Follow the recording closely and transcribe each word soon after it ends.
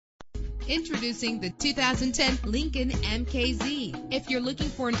Introducing the 2010 Lincoln MKZ. If you're looking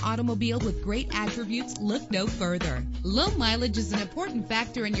for an automobile with great attributes, look no further. Low mileage is an important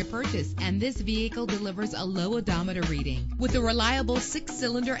factor in your purchase, and this vehicle delivers a low odometer reading. With a reliable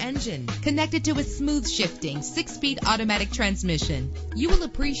 6-cylinder engine connected to a smooth shifting 6-speed automatic transmission, you will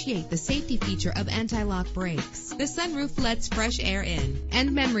appreciate the safety feature of anti-lock brakes. The sunroof lets fresh air in,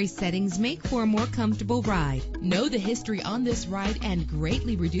 and memory settings make for a more comfortable ride. Know the history on this ride and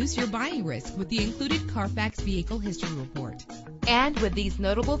greatly reduce your buying risk with the included Carfax Vehicle History Report. And with these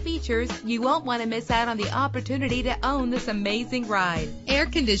notable features, you won't want to miss out on the opportunity to own this amazing ride. Air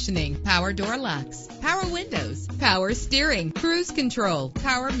conditioning, power door locks, power windows, power steering, cruise control,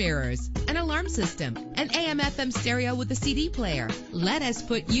 power mirrors, an alarm system, an AM/FM stereo with a CD player. Let us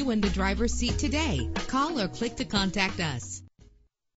put you in the driver's seat today. Call or click to contact us.